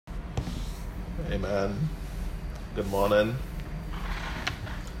Amen. Good morning.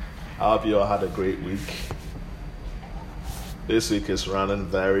 I hope you all had a great week. This week is running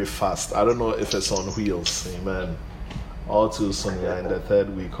very fast. I don't know if it's on wheels. Amen. All too soon, we are in the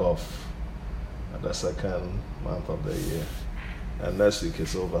third week of the second month of the year. And next week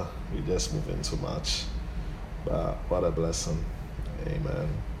is over. We just move into March. But what a blessing. Amen.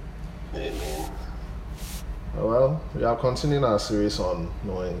 Amen. Well, we are continuing our series on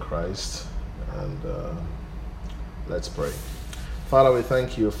knowing Christ. And let's pray. Father, we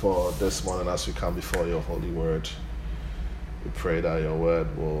thank you for this morning as we come before your holy word. We pray that your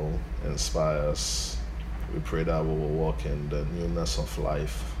word will inspire us. We pray that we will walk in the newness of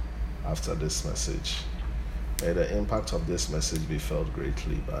life after this message. May the impact of this message be felt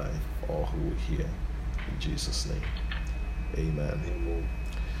greatly by all who will hear. In Jesus' name, amen. Amen.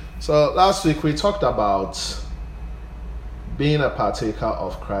 So last week we talked about being a partaker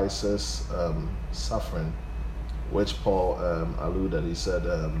of Christ's suffering, which Paul alluded. He said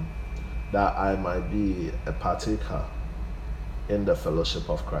that I might be a partaker in the fellowship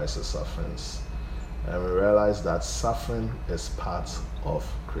of Christ's sufferings. And we realize that suffering is part of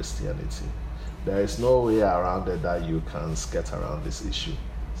Christianity. There is no way around it that you can skirt around this issue.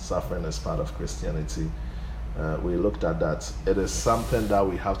 Suffering is part of Christianity. We looked at that. It is something that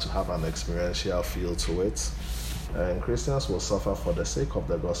we have to have an experiential feel to it. And Christians will suffer for the sake of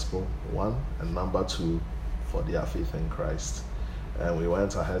the gospel, one, and number two, for their faith in Christ. And we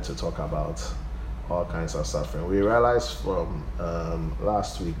went ahead to talk about all kinds of suffering. We realized from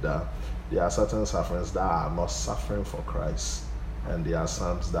last week that there are certain sufferings that are not suffering for Christ, and there are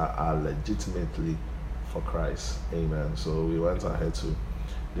some that are legitimately for Christ. Amen. So we went ahead to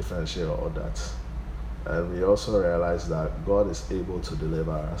differentiate all that. And we also realized that God is able to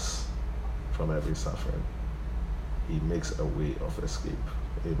deliver us from every suffering. He makes a way of escape.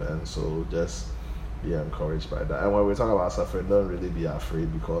 Amen. So just be encouraged by that. And when we talk about suffering, don't really be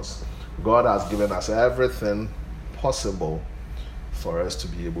afraid, because God has given us everything possible for us to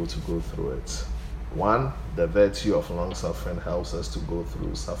be able to go through it. One, the virtue of long suffering helps us to go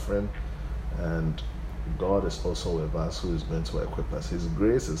through suffering, and God is also with us, who is going to equip us. His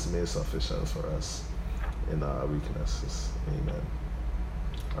grace is made sufficient for us in our weaknesses. Amen.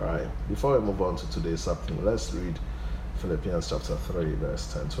 All right. Before we move on to today's subject, let's read Philippians chapter 3,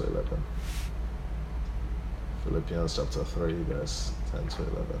 verse 10 to 11. Philippians chapter 3, verse 10 to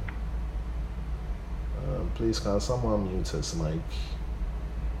 11. Please, can someone mute his mic?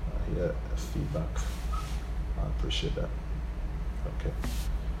 I hear feedback. I appreciate that. Okay.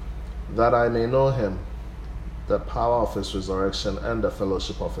 That I may know him, the power of his resurrection, and the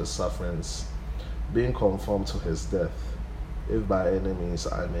fellowship of his sufferings, being conformed to his death, if by any means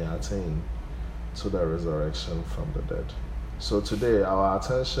I may attain to the resurrection from the dead. So today our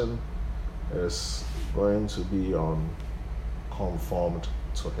attention is going to be on conformed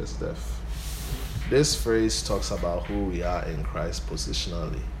to his death. This phrase talks about who we are in Christ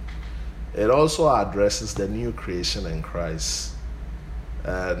positionally. It also addresses the new creation in Christ.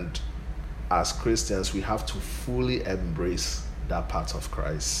 And as Christians, we have to fully embrace that part of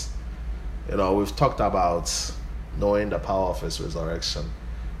Christ. We've talked about knowing the power of his resurrection.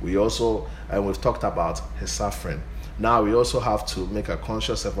 We've talked about his suffering. Now we also have to make a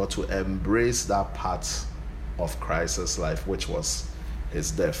conscious effort to embrace that part of Christ's life, which was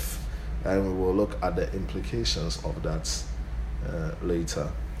his death. And we will look at the implications of that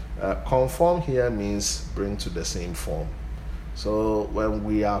later. Conform here means bring to the same form. So when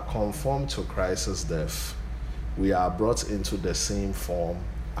we are conformed to Christ's death, we are brought into the same form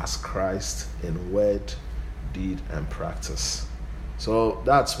as Christ in word, deed, and practice. So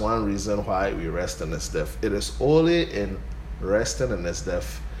that's one reason why we rest in his death. It is only in resting in his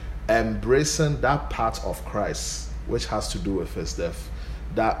death, embracing that part of Christ which has to do with his death,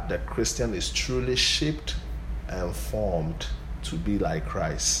 that the Christian is truly shaped and formed to be like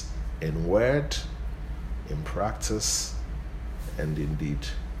Christ in word, in practice, and in deed.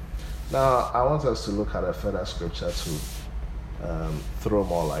 Now, I want us to look at a further scripture to throw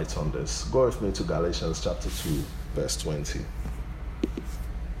more light on this. Go with me to Galatians chapter 2, verse 20.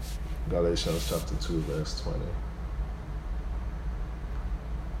 Galatians chapter 2, verse 20.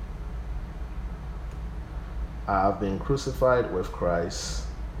 I have been crucified with Christ.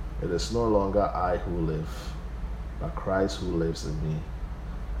 It is no longer I who live, but Christ who lives in me.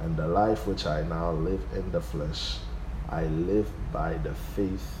 And the life which I now live in the flesh, I live by the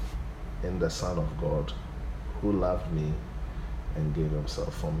faith in the Son of God, who loved me and gave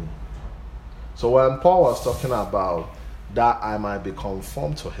himself for me. So when Paul was talking about that I might be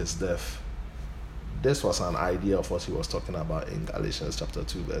conformed to his death, this was an idea of what he was talking about in Galatians chapter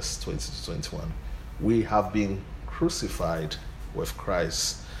 2, verse 20 to 21. We have been crucified with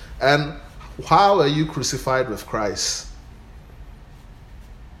Christ. And how are you crucified with Christ?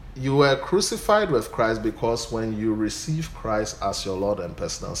 You were crucified with Christ because when you receive Christ as your Lord and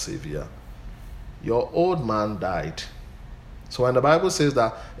personal Savior, your old man died. So when the Bible says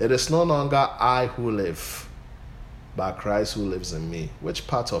that it is no longer I who live, but Christ who lives in me, which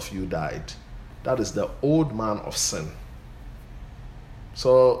part of you died? That is the old man of sin.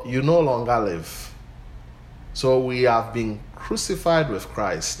 So you no longer live. So we have been crucified with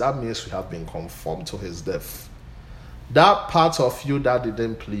Christ. That means we have been conformed to his death. That part of you that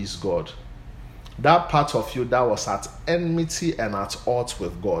didn't please God, that part of you that was at enmity and at odds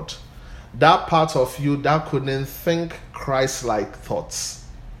with God, that part of you that couldn't think Christ-like thoughts,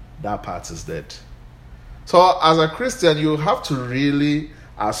 that part is dead. So as a Christian, you have to really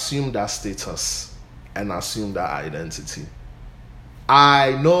assume that status and assume that identity.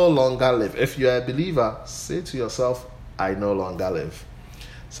 I no longer live. If you're a believer, say to yourself, I no longer live.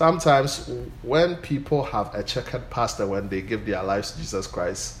 Sometimes when people have a checkered past and when they give their lives to Jesus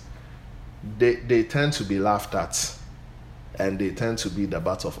Christ, they tend to be laughed at. And they tend to be the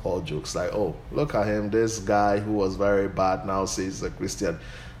butt of all jokes. Like, oh, look at him, this guy who was very bad now says he's a Christian.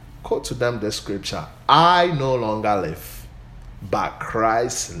 Quote to them the scripture, I no longer live, but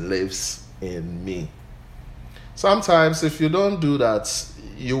Christ lives in me. Sometimes if you don't do that,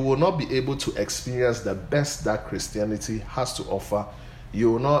 you will not be able to experience the best that Christianity has to offer.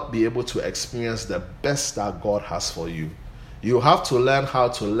 You will not be able to experience the best that God has for you. You have to learn how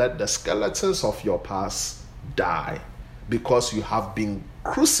to let the skeletons of your past die, because you have been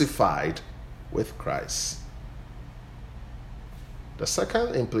crucified with Christ. The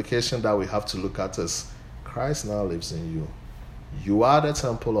second implication that we have to look at is Christ now lives in you. You are the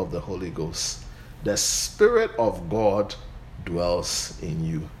temple of the Holy Ghost. The Spirit of God dwells in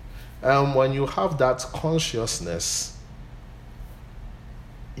you. And when you have that consciousness,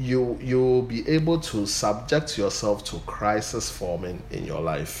 you'll be able to subject yourself to Christ's forming in your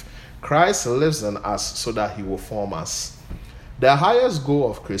life. Christ lives in us so that he will form us. The highest goal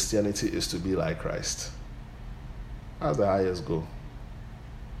of Christianity is to be like Christ. That's the highest goal.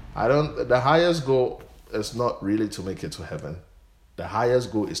 The highest goal is not really to make it to heaven. The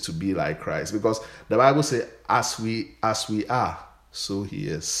highest goal is to be like Christ, because the Bible says, as we are, so he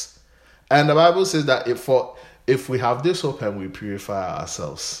is. And the Bible says that if we have this hope and we purify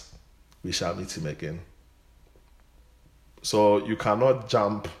ourselves, we shall meet him again. So you cannot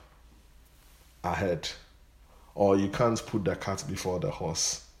jump ahead, or you can't put the cart before the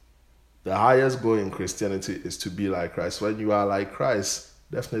horse. The highest goal in Christianity is to be like Christ. When you are like Christ,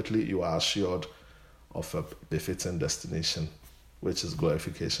 definitely you are assured of a befitting destination, which is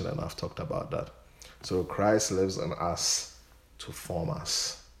glorification, and I've talked about that. So Christ lives in us to form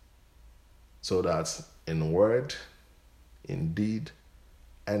us, so that in word, in deed,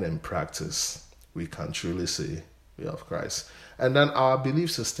 and in practice, we can truly say we have Christ. And then our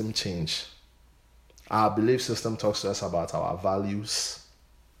belief system change. Our belief system talks to us about our values,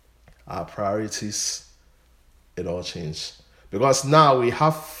 our priorities. It all changed. Because now we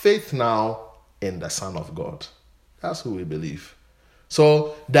have faith now in the Son of God. That's who we believe.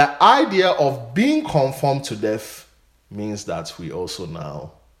 So the idea of being conformed to death means that we also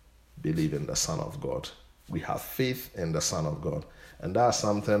now believe in the Son of God. We have faith in the Son of God. And that's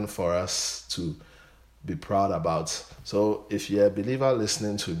something for us to be proud about. So if you're a believer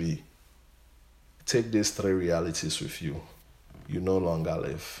listening to me, take these three realities with you. You no longer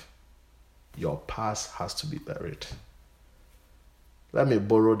live. Your past has to be buried. Let me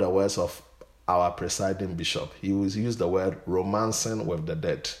borrow the words of our presiding bishop. He will use the word romancing with the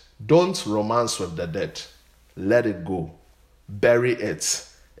dead. Don't romance with the dead. Let it go. Bury it.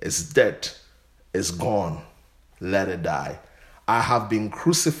 It's dead. It's gone. Let it die. I have been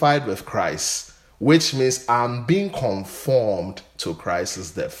crucified with Christ, which means I'm being conformed to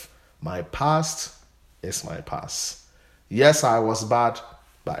Christ's death. My past is my past. Yes, I was bad,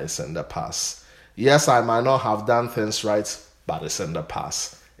 but it's in the past. Yes, I might not have done things right, but it's in the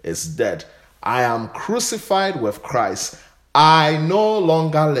past. It's dead. I am crucified with Christ. I no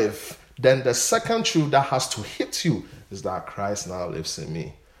longer live. Then the second truth that has to hit you is that Christ now lives in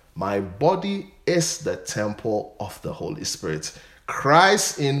me. My body is the temple of the Holy Spirit.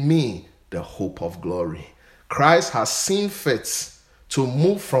 Christ in me, the hope of glory. Christ has seen fit to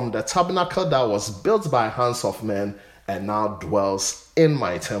move from the tabernacle that was built by hands of men and now dwells in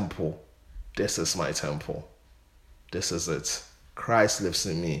my temple. This is my temple. This is it. Christ lives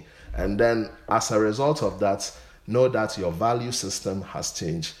in me. And then as a result of that, know that your value system has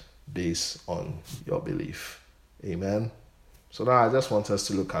changed. based on your belief. Amen. So now I just want us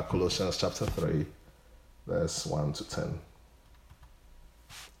to look at Colossians chapter 3, verse 1 to 10.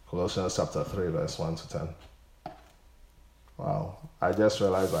 Colossians chapter 3, verse 1 to 10. Wow, I just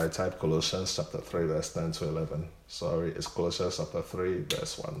realized I typed Colossians chapter 3, verse 10 to 11. Sorry, it's Colossians chapter 3,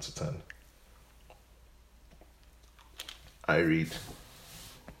 verse 1 to 10. I read,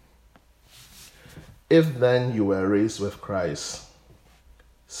 "If then you were raised with Christ,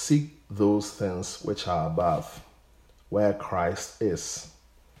 seek those things which are above, where Christ is,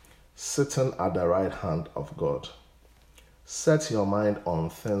 sitting at the right hand of God. Set your mind on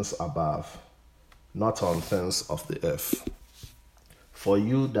things above, not on things of the earth. For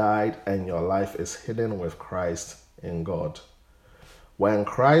you died, and your life is hidden with Christ in God. When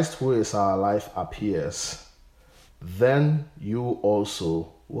Christ, who is our life, appears, then you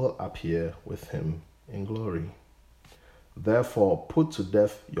also will appear with him in glory. Therefore, put to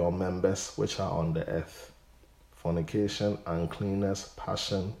death your members which are on the earth: fornication, uncleanness,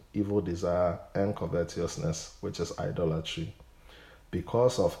 passion, evil desire, and covetousness, which is idolatry.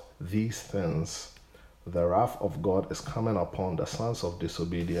 Because of these things, the wrath of God is coming upon the sons of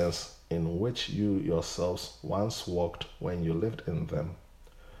disobedience, in which you yourselves once walked when you lived in them.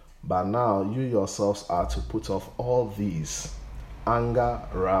 But now you yourselves are to put off all these: anger,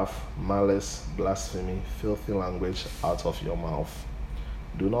 wrath, malice, blasphemy, filthy language out of your mouth.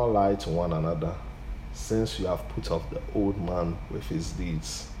 Do not lie to one another, since you have put off the old man with his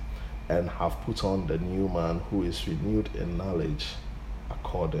deeds, and have put on the new man, who is renewed in knowledge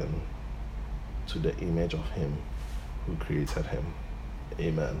according to the image of him who created him."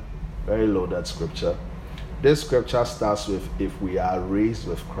 Amen. Very loaded scripture. This scripture starts with, if we are raised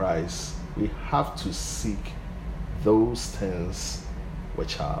with Christ, we have to seek those things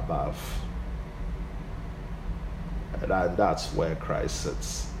which are above. And that's where Christ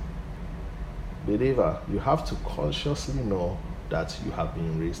sits. Believer, you have to consciously know that you have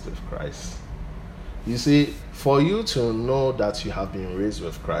been raised with Christ. You see, for you to know that you have been raised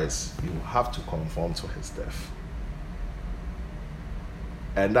with Christ, you have to conform to his death.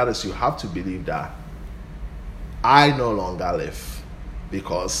 And that is, you have to believe that I no longer live,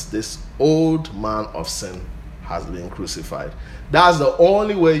 because this old man of sin has been crucified. That's the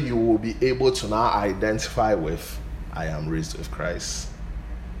only way you will be able to now identify with, I am raised with Christ.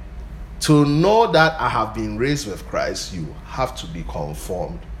 To know that I have been raised with Christ, you have to be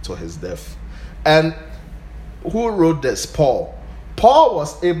conformed to his death. And who wrote this? Paul. Paul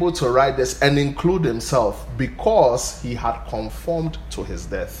was able to write this and include himself because he had conformed to his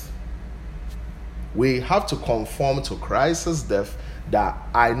death. We have to conform to Christ's death, that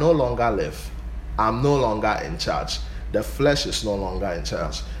I no longer live. I'm no longer in charge. The flesh is no longer in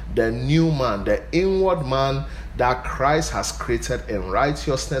charge. The new man, the inward man that Christ has created in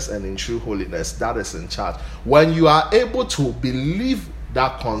righteousness and in true holiness, that is in charge. When you are able to believe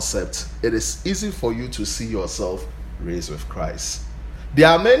that concept, it is easy for you to see yourself raised with Christ. There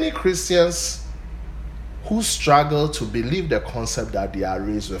are many Christians who struggle to believe the concept that they are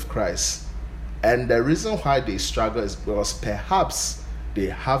raised with Christ. And the reason why they struggle is because perhaps they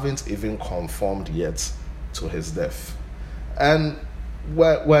haven't even conformed yet to his death. And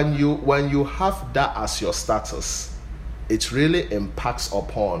when you have that as your status, it really impacts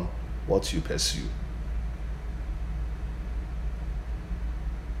upon what you pursue.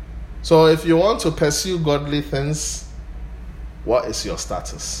 So if you want to pursue godly things, what is your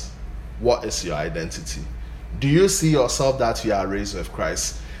status? What is your identity? Do you see yourself that you are raised with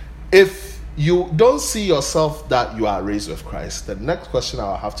Christ? If you don't see yourself that you are raised with Christ, the next question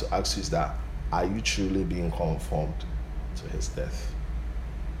I'll have to ask you is that, are you truly being conformed to his death?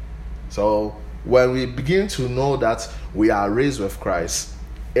 So when we begin to know that we are raised with Christ,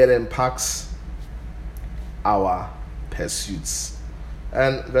 it impacts our pursuits.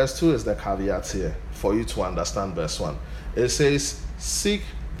 And verse 2 is the caveat here for you to understand verse 1. It says, seek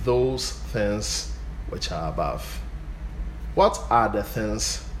those things which are above. What are the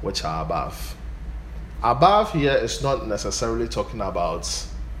things which are above? Above here is not necessarily talking about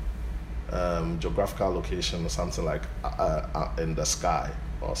geographical location or something like in the sky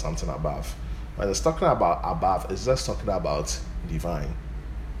or something above. When it's talking about above, it's just talking about divine.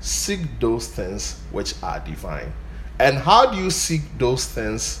 Seek those things which are divine. And how do you seek those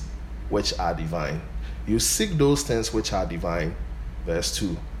things which are divine? You seek those things which are divine. Verse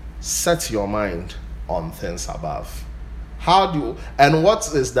 2. Set your mind on things above. How do you, and what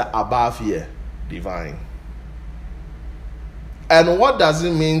is the above here? Divine. And what does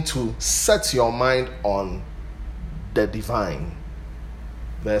it mean to set your mind on the divine?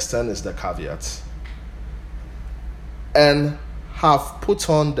 Verse 10 is the caveat. And have put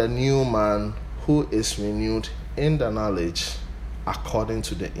on the new man who is renewed in the knowledge according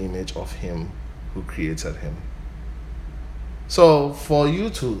to the image of him who created him. So for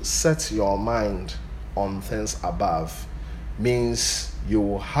you to set your mind on things above means you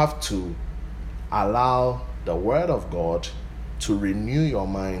will have to allow the word of God to renew your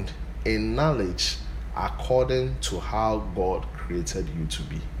mind in knowledge according to how God created you to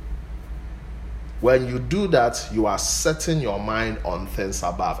be. When you do that, you are setting your mind on things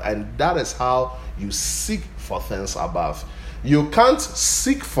above, and that is how you seek for things above. You can't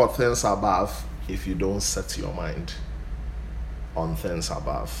seek for things above if you don't set your mind on things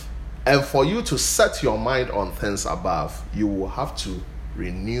above. And for you to set your mind on things above, you will have to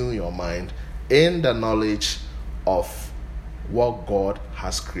renew your mind in the knowledge of what God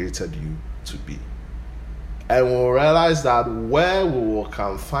has created you to be. And we'll realize that where we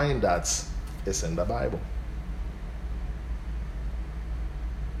can find that is in the Bible.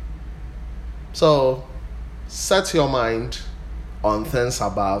 So, set your mind on things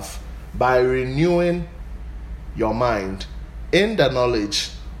above by renewing your mind in the knowledge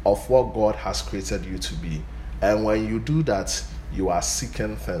of what God has created you to be. And when you do that, you are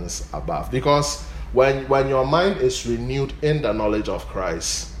seeking things above. Because when your mind is renewed in the knowledge of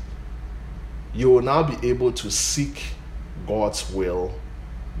Christ, you will now be able to seek God's will,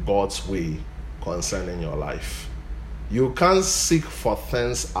 God's way concerning your life. You can't seek for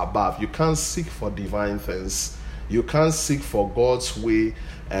things above. You can't seek for divine things. You can't seek for God's way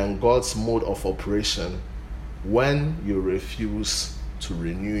and God's mode of operation when you refuse to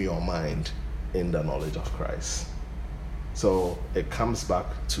renew your mind in the knowledge of Christ. So it comes back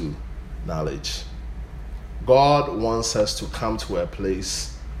to knowledge. God wants us to come to a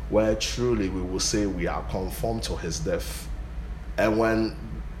place where truly we will say we are conformed to his death. And when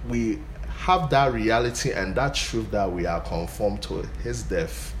we have that reality and that truth that we are conformed to his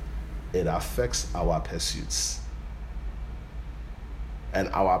death, it affects our pursuits. And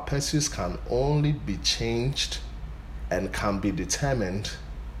our pursuits can only be changed and can be determined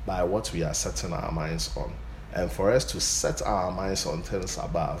by what we are setting our minds on. And for us to set our minds on things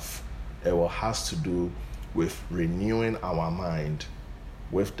above, it will have to do with renewing our mind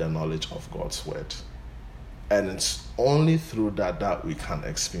with the knowledge of God's word. And it's only through that we can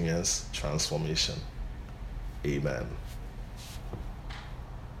experience transformation. Amen.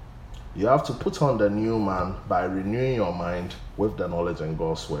 You have to put on the new man by renewing your mind with the knowledge in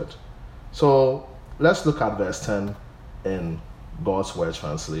God's word. So let's look at verse 10 in God's word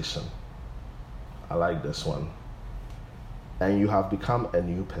translation. I like this one. And you have become a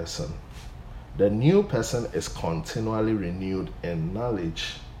new person. The new person is continually renewed in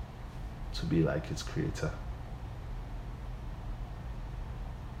knowledge to be like its creator.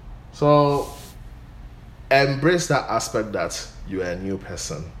 So embrace that aspect that you are a new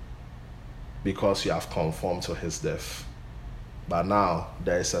person because you have conformed to his death. But now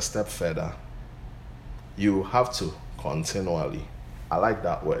there is a step further. You have to continually, I like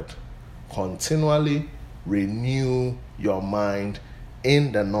that word, continually renew your mind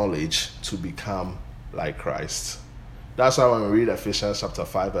in the knowledge to become like Christ. That's why when we read Ephesians chapter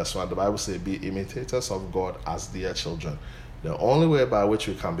 5 verse 1, the Bible says, be imitators of God as dear children. The only way by which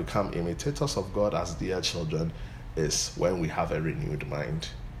we can become imitators of God as dear children is when we have a renewed mind.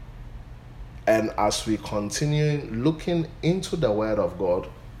 And as we continue looking into the word of God,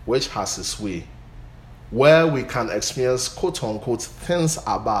 which has his way, where we can experience quote-unquote things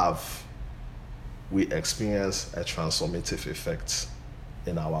above, we experience a transformative effect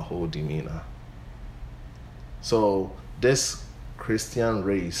in our whole demeanor. So this Christian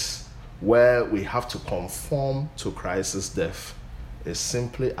race where we have to conform to Christ's death is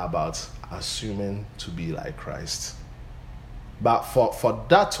simply about assuming to be like Christ. But for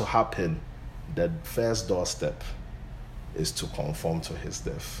that to happen, the first doorstep is to conform to his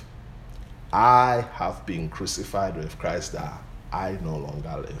death. I have been crucified with Christ, that I no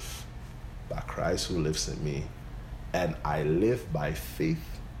longer live, but Christ who lives in me, and I live by faith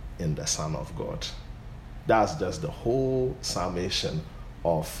in the Son of God. That's just the whole summation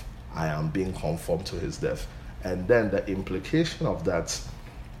of I am being conformed to his death. And then the implication of that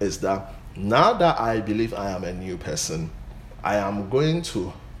is that now that I believe I am a new person, I am going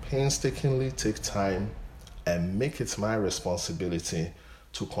to painstakingly take time and make it my responsibility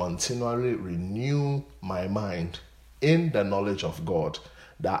to continually renew my mind in the knowledge of God,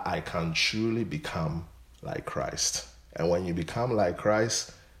 that I can truly become like Christ. And when you become like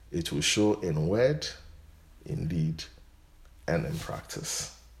Christ, it will show in word, in deed, and in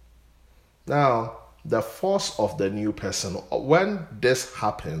practice. Now, the force of the new person, when this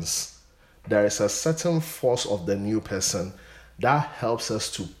happens, there is a certain force of the new person that helps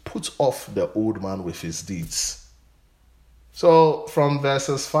us to put off the old man with his deeds. So from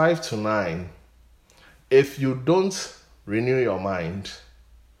verses 5 to 9, if you don't renew your mind,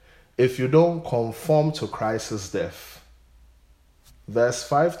 if you don't conform to Christ's death, verse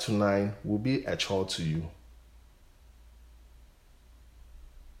 5 to 9 will be a chore to you.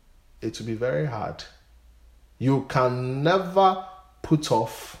 It will be very hard. You can never put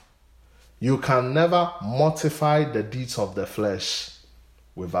off, you can never mortify the deeds of the flesh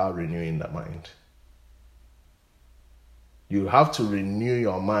without renewing the mind. You have to renew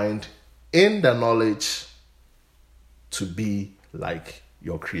your mind in the knowledge to be like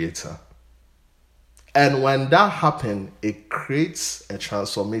your Creator. And when that happens, it creates a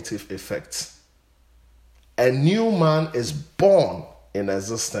transformative effect. A new man is born in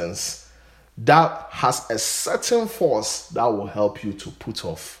existence that has a certain force that will help you to put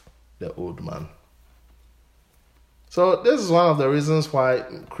off the old man. So this is one of the reasons why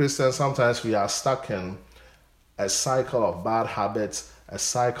Christians, sometimes we are stuck in a cycle of bad habits, a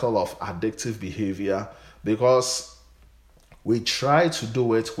cycle of addictive behavior, because we try to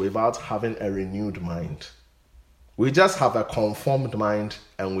do it without having a renewed mind. We just have a conformed mind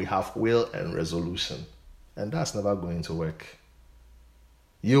and we have will and resolution. And that's never going to work.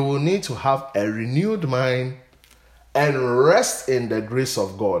 You will need to have a renewed mind and rest in the grace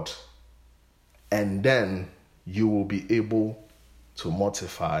of God. And then you will be able to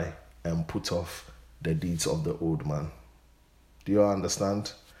mortify and put off the deeds of the old man. Do you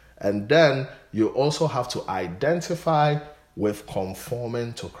understand? And then you also have to identify with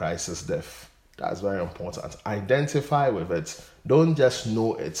conforming to Christ's death. That's very important. Identify with it. Don't just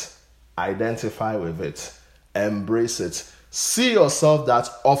know it. Identify with it. Embrace it. See yourself that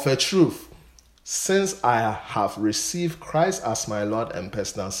of a truth, since I have received Christ as my Lord and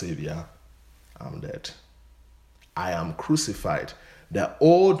personal Savior, I'm dead. I am crucified. The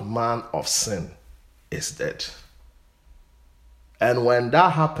old man of sin is dead. And when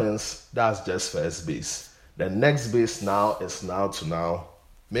that happens, that's just first base. The next base now is now to now.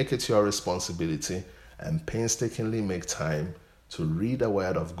 Make it your responsibility and painstakingly make time to read the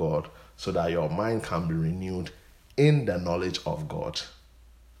Word of God so that your mind can be renewed in the knowledge of God.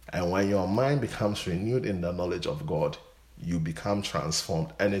 And when your mind becomes renewed in the knowledge of God, you become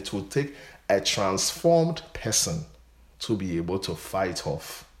transformed. And it will take a transformed person to be able to fight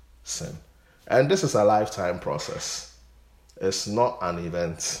off sin. And this is a lifetime process. It's not an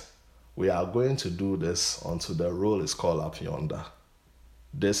event. We are going to do this until the roll is called up yonder.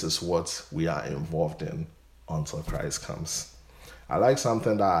 This is what we are involved in until Christ comes. I like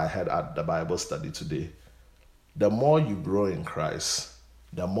something that I had at the Bible study today. The more you grow in Christ,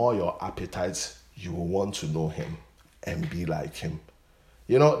 the more your appetite, you will want to know him and be like him.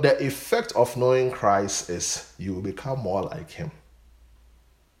 You know, the effect of knowing Christ is you will become more like him.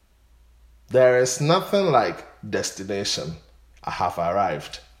 There is nothing like destination. I have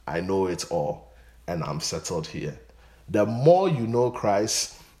arrived. I know it all. And I'm settled here. The more you know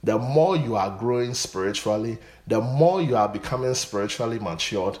Christ, the more you are growing spiritually, the more you are becoming spiritually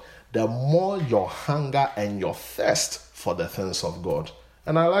matured, the more your hunger and your thirst for the things of God.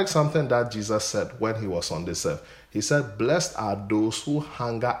 And I like something that Jesus said when he was on this earth. He said, blessed are those who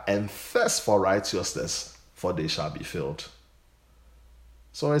hunger and thirst for righteousness, for they shall be filled.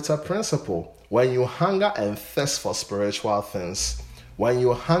 So it's a principle. When you hunger and thirst for spiritual things, when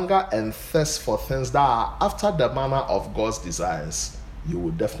you hunger and thirst for things that are after the manner of God's desires, you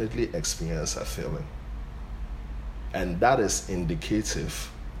will definitely experience a feeling. And that is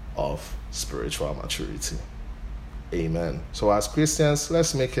indicative of spiritual maturity. Amen. So as Christians,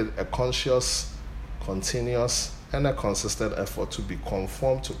 let's make it a conscious, continuous, and a consistent effort to be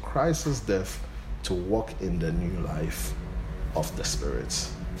conformed to Christ's death, to walk in the new life of the Spirit.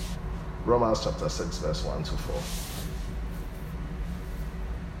 Romans chapter 6, verse 1 to 4.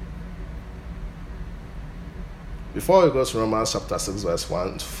 Before we go to Romans chapter 6, verse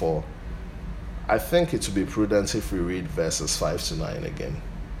 1 to 4, I think it would be prudent if we read verses 5 to 9 again.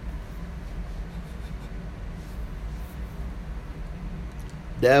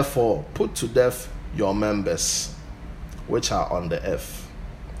 Therefore, put to death your members, which are on the earth: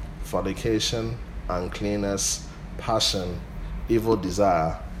 fornication, uncleanness, passion, evil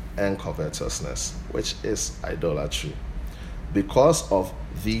desire, and covetousness, which is idolatry. Because of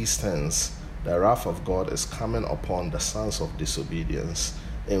these things, the wrath of God is coming upon the sons of disobedience,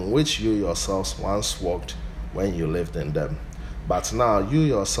 in which you yourselves once walked when you lived in them. But now you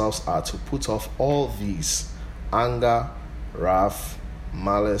yourselves are to put off all these: anger, wrath,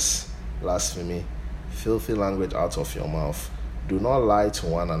 malice, blasphemy, filthy language out of your mouth. Do not lie to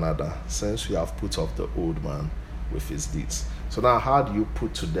one another, since you have put off the old man with his deeds. So now how do you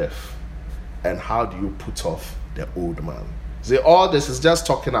put to death? And how do you put off the old man? See, all this is just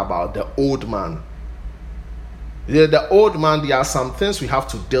talking about the old man. Yeah, the old man, there are some things we have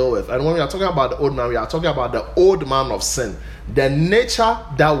to deal with. And when we are talking about the old man, we are talking about the old man of sin. The nature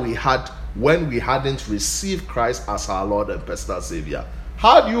that we had when we hadn't received Christ as our Lord and personal Savior.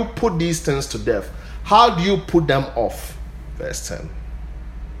 How do you put these things to death? How do you put them off? Verse 10.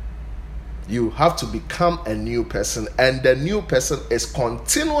 You have to become a new person, and the new person is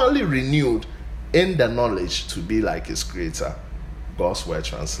continually renewed in the knowledge to be like his creator. God's Word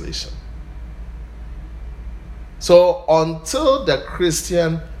translation. So until the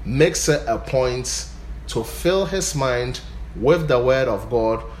Christian makes it a point to fill his mind with the Word of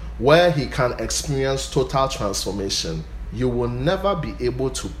God, where he can experience total transformation, you will never be able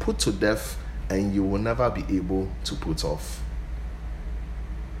to put to death, and you will never be able to put off.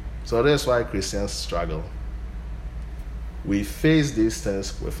 So that's why Christians struggle. We face these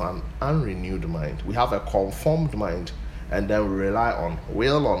things with an unrenewed mind. We have a conformed mind, and then we rely on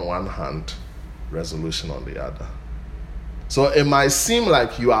will on one hand, resolution on the other. So it might seem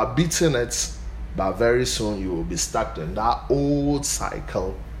like you are beating it, but very soon you will be stuck in that old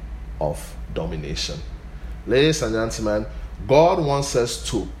cycle of domination. Ladies and gentlemen, God wants us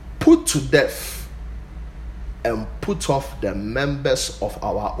to put to death and put off the members of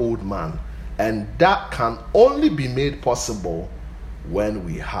our old man. And that can only be made possible when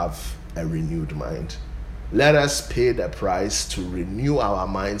we have a renewed mind. Let us pay the price to renew our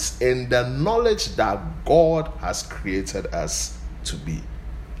minds in the knowledge that God has created us to be.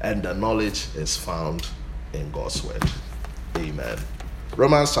 And the knowledge is found in God's Word. Amen.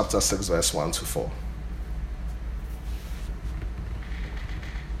 Romans chapter 6 verse 1 to 4.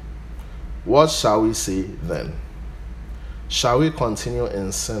 What shall we say then? Shall we continue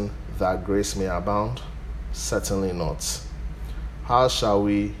in sin that grace may abound? Certainly not. How shall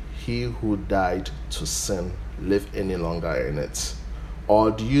we, he who died to sin, live any longer in it?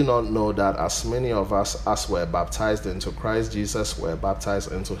 Or do you not know that as many of us as were baptized into Christ Jesus were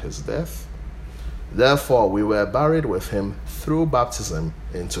baptized into his death? Therefore we were buried with him through baptism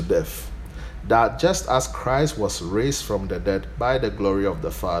into death, that just as Christ was raised from the dead by the glory of the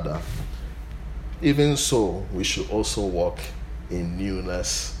Father, even so we should also walk in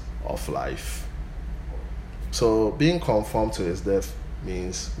newness of life. So being conformed to his death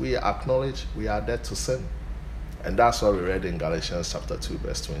means we acknowledge we are dead to sin. And that's what we read in Galatians chapter 2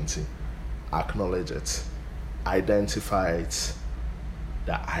 verse 20. Acknowledge it. Identify it.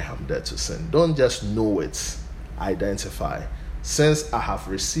 That I am dead to sin. Don't just know it. Identify. Since I have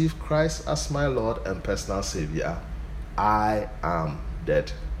received Christ as my Lord and personal Savior, I am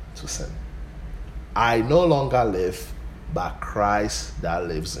dead to sin. I no longer live, but Christ that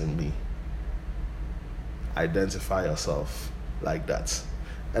lives in me. Identify yourself like that.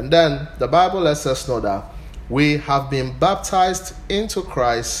 And then the Bible lets us know that we have been baptized into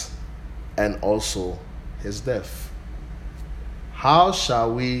Christ and also his death. How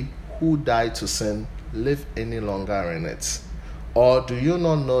shall we who died to sin live any longer in it? Or do you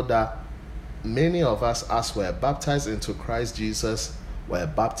not know that many of us as were baptized into Christ Jesus were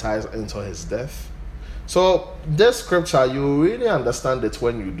baptized into his death? So this scripture, you really understand it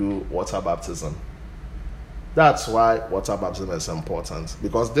when you do water baptism. That's why water baptism is important,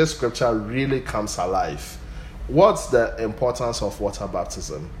 because this scripture really comes alive. What's the importance of water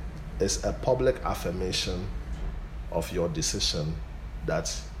baptism? It's a public affirmation of your decision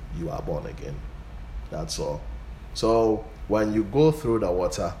that you are born again. That's all. So when you go through the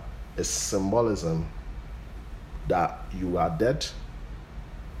water, it's symbolism that you are dead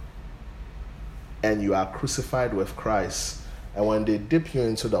and you are crucified with Christ. And when they dip you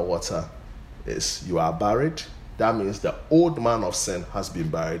into the water, you are buried. That means the old man of sin has been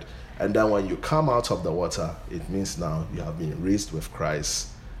buried. And then when you come out of the water, it means now you have been raised with Christ.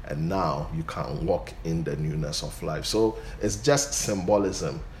 And now you can walk in the newness of life. So it's just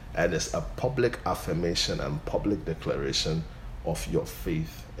symbolism. And it's a public affirmation and public declaration of your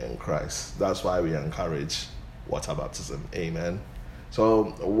faith in Christ. That's why we encourage water baptism. Amen.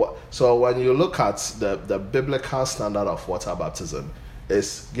 So when you look at the biblical standard of water baptism,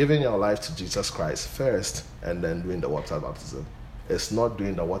 it's giving your life to Jesus Christ first and then doing the water baptism. It's not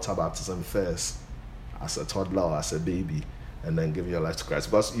doing the water baptism first as a toddler or as a baby and then giving your life to Christ,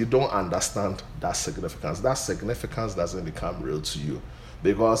 because you don't understand that significance. That significance doesn't become real to you,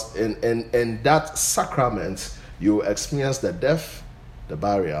 because in that sacrament you experience the death, the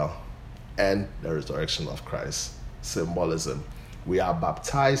burial, and the resurrection of Christ. Symbolism. We are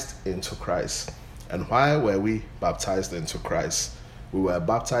baptized into Christ. And why were we baptized into Christ? We were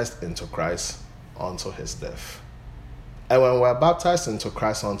baptized into Christ unto his death. And when we're baptized into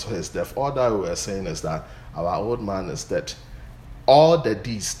Christ unto his death, all that we were saying is that our old man is dead. All the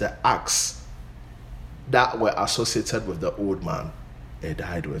deeds, the acts that were associated with the old man, it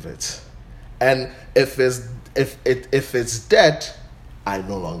died with it. And if it's dead, I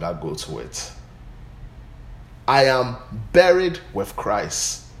no longer go to it. I am buried with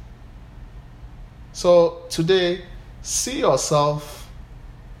Christ. So today, see yourself,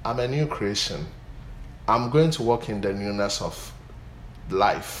 I'm a new creation. I'm going to walk in the newness of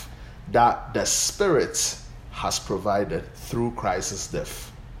life that the Spirit has provided through Christ's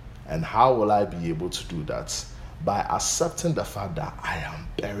death. And how will I be able to do that? By accepting the fact that I am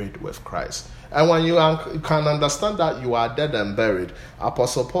buried with Christ. And when you can understand that you are dead and buried,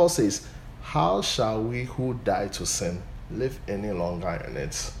 Apostle Paul says, how shall we who die to sin live any longer in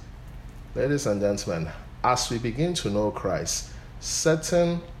it? Ladies and gentlemen, as we begin to know Christ,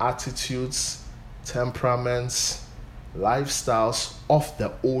 certain attitudes, temperaments, lifestyles of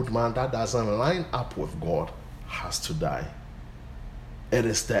the old man that doesn't line up with God has to die. It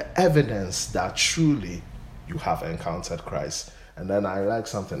is the evidence that truly you have encountered Christ. And then I like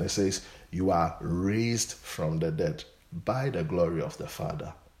something. It says, you are raised from the dead by the glory of the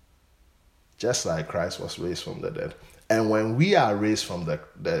Father. Just like Christ was raised from the dead. And when we are raised from the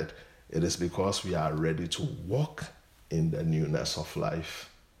dead, it is because we are ready to walk in the newness of life.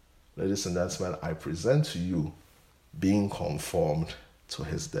 Ladies and gentlemen, I present to you being conformed to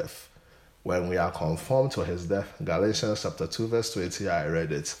his death. When we are conformed to his death, Galatians chapter 2 verse 20, I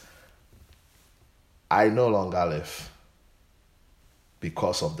read it. I no longer live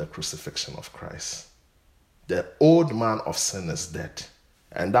because of the crucifixion of Christ. The old man of sin is dead.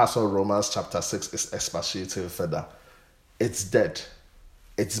 And that's what Romans chapter 6 is expatiating further. It's dead.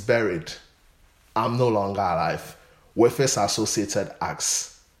 It's buried. I'm no longer alive. With its associated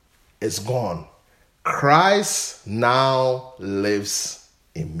acts, it's gone. Christ now lives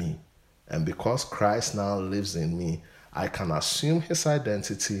in me. And because Christ now lives in me, I can assume his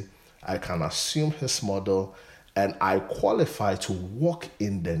identity, I can assume his model, and I qualify to walk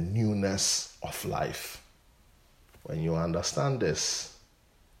in the newness of life. When you understand this,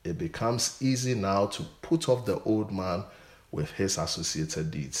 it becomes easy now to put off the old man with his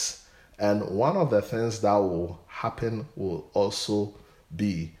associated deeds. And one of the things that will happen will also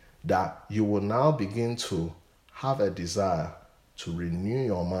be that you will now begin to have a desire to renew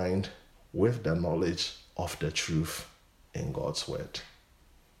your mind with the knowledge of the truth in God's word.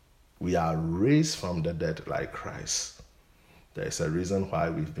 We are raised from the dead like Christ. There is a reason why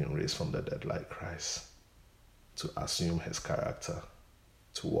we've been raised from the dead like Christ. To assume his character,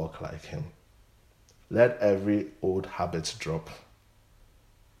 to walk like him. Let every old habit drop.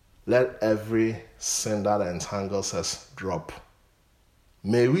 Let every sin that entangles us drop.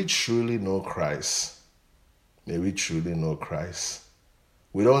 May we truly know Christ. May we truly know Christ.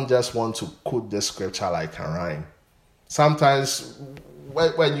 We don't just want to quote this scripture like a rhyme. Sometimes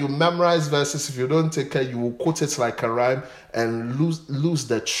when you memorize verses, if you don't take care, you will quote it like a rhyme and lose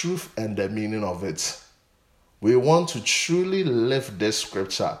the truth and the meaning of it. We want to truly live this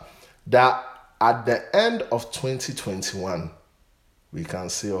scripture that at the end of 2021, we can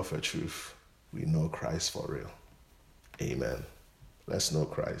say of a truth, we know Christ for real. Amen. Let's know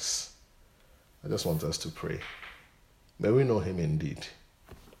Christ. I just want us to pray. May we know him indeed.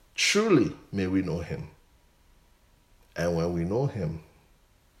 Truly, may we know him. And when we know him,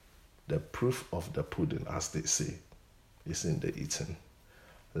 the proof of the pudding, as they say, is in the eating.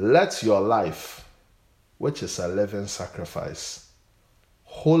 Let your life, which is a living sacrifice,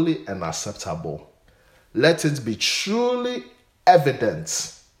 holy and acceptable, let it be truly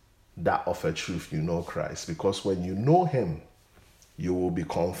evident that of a truth you know Christ. Because when you know him, you will be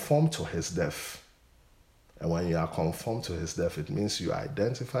conformed to his death. And when you are conformed to his death, it means you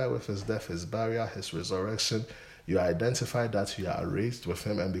identify with his death, his burial, his resurrection. You identify that you are raised with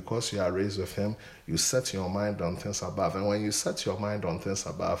him. And because you are raised with him, you set your mind on things above. And when you set your mind on things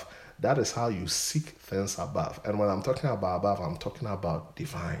above, that is how you seek things above. And when I'm talking about above, I'm talking about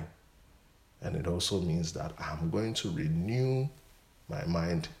divine. And it also means that I'm going to renew my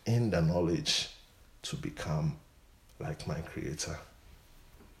mind in the knowledge to become like my Creator.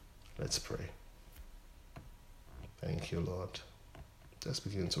 Let's pray. Thank you, Lord. Let's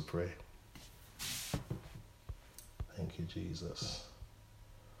begin to pray. Thank you, Jesus.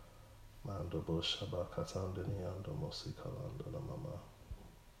 Thank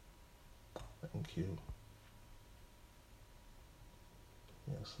you.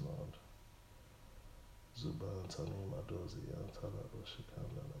 Yes, Lord. Zuba Antani Madozi Antala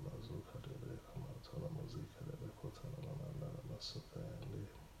Boshikanda Namazuka de Kamatona Muzika de Kotana Masuka and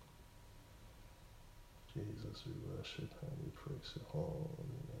Jesus. Jesus, we worship and we praise your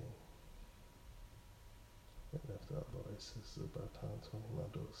holy name. We lift our voices to Bakantoni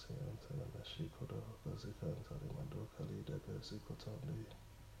Madosi and Telemeshikoda, Bazikantali Madokali, de Bezikotandi.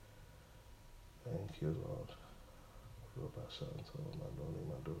 Thank you, Lord. Robashanto Mandoni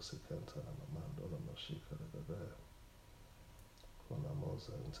Madosi Kantana Mandola Mashika de Bebe.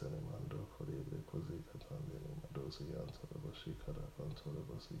 Konamosa and Telemando, Koribe Kozikatandi, Madosi Antala Bashikada, Bantola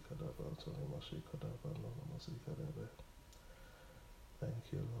Basikada, Bantoni Mashikada, Bandola Masika de.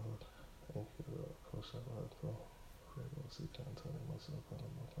 Thank you, Lord. Thank you, Lord. Koshabato.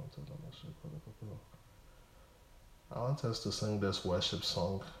 I want us to sing this worship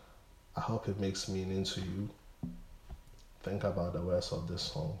song. I hope it makes meaning to you. Think about the words of this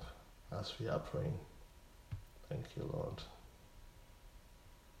song as we are praying. Thank you, Lord.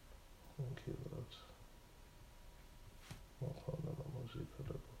 Thank you, Lord. Thank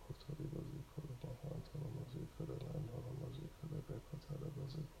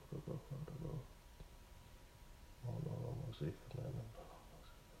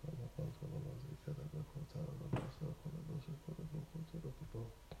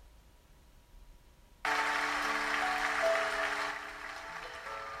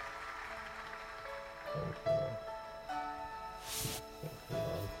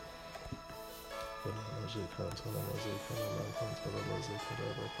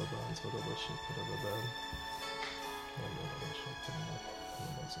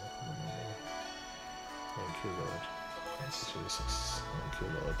you, Lord. Jesus. Thank you,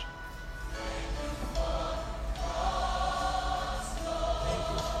 Lord. Thank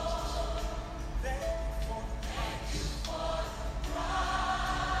you, Jesus.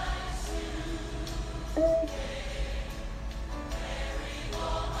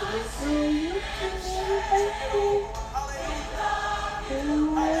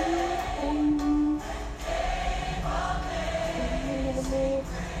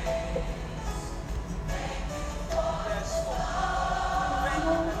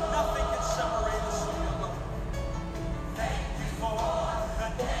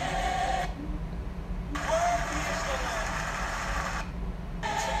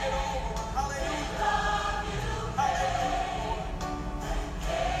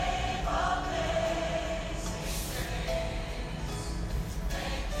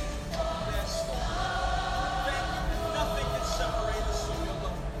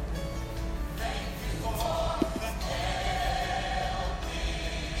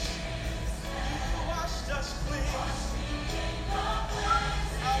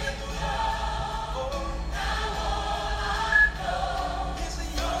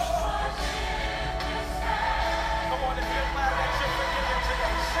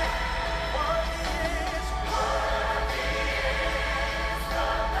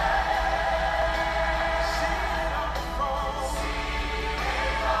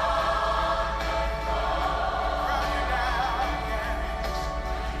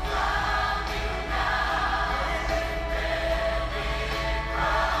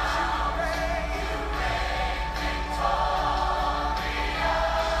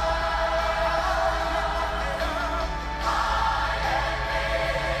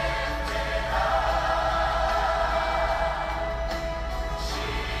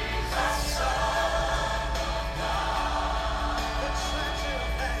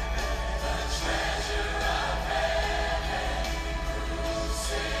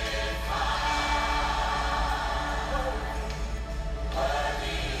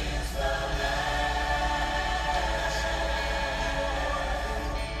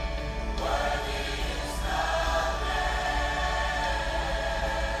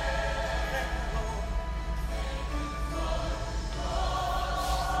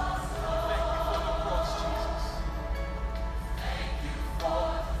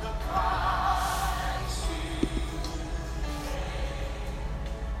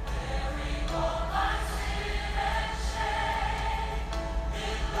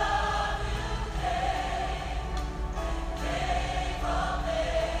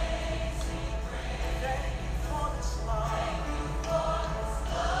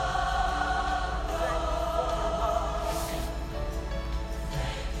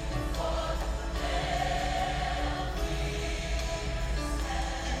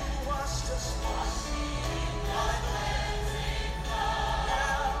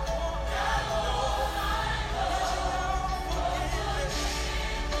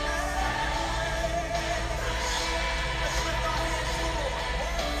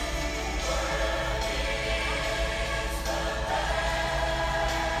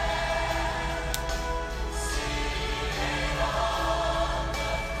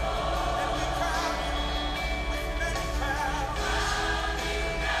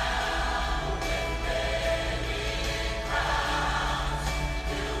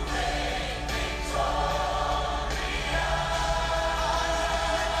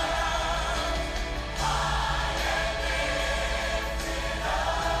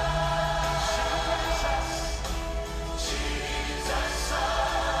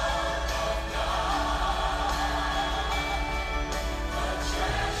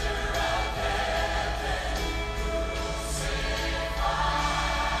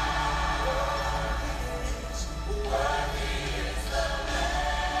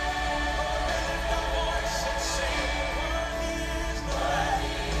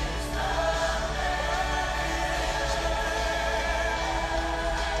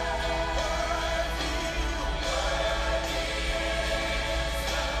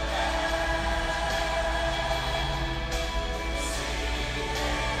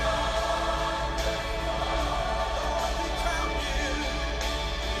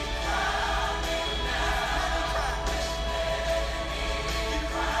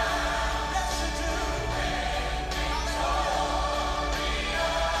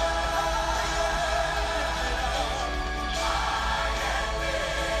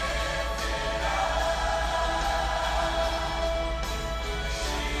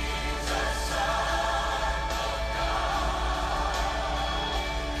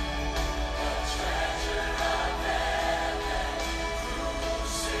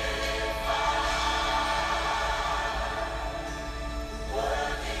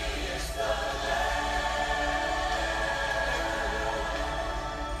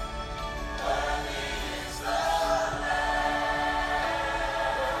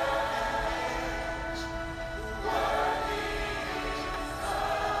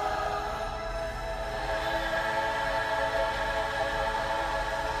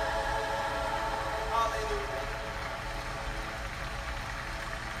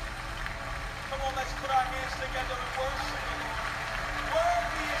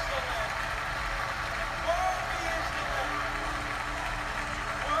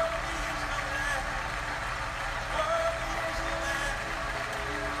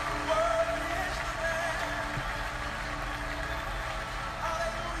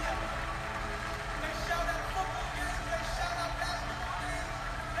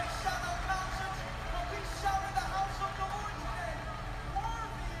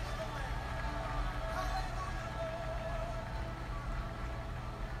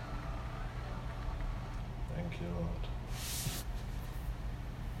 Thank you, Lord.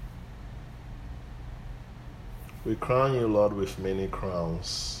 We crown you, Lord, with many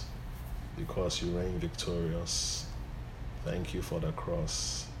crowns because you reign victorious. Thank you for the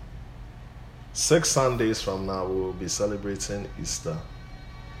cross. 6 Sundays from now, we will be celebrating Easter.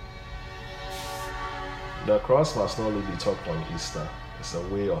 The cross must not only be taught on Easter. It's a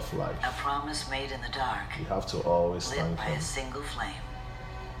way of life. A promise made in the dark. We have to always lit thank by Him. a single flame.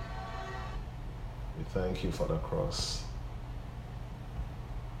 We thank you for the cross.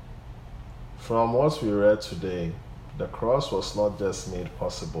 From what we read today, the cross was not just made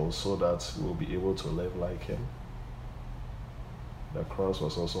possible so that we'll be able to live like Him. The cross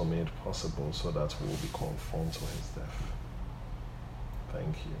was also made possible so that we'll be conformed to His death.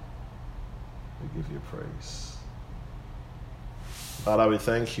 Thank you. We give you praise. Father, we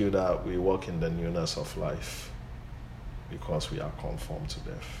thank you that we walk in the newness of life because we are conformed to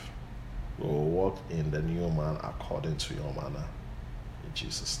death. We will walk in the new man according to your manner. In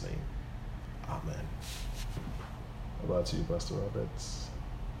Jesus' name. Amen. How about you, Pastor Roberts?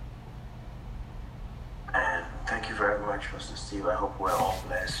 And thank you very much, Pastor Steve. I hope we're all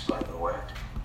blessed by the word.